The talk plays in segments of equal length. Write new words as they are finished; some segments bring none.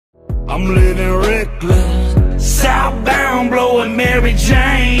I'm living reckless, southbound blowing Mary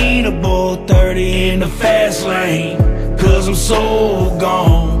Jane, above 30 in the fast lane, cause I'm so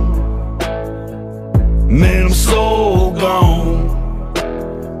gone, man, I'm so gone.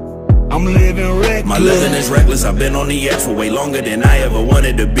 I'm living reckless. My living is reckless, I've been on the edge for way longer than I ever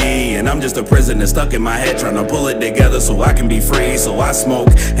wanted to be. And I'm just a prisoner stuck in my head, trying to pull it together so I can be free. So I smoke,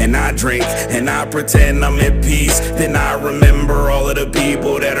 and I drink, and I pretend I'm at peace. Then I remember all of the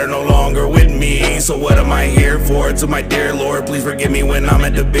people that are no longer with me. So what am I here for? To my dear Lord, please forgive me when I'm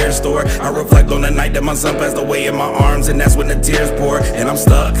at the beer store. I reflect on the night that my son passed away in my arms, and that's when the tears pour. And I'm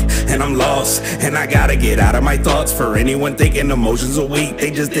stuck, and I'm lost, and I gotta get out of my thoughts. For anyone thinking emotions are weak,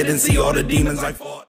 they just didn't see all the demons I fought.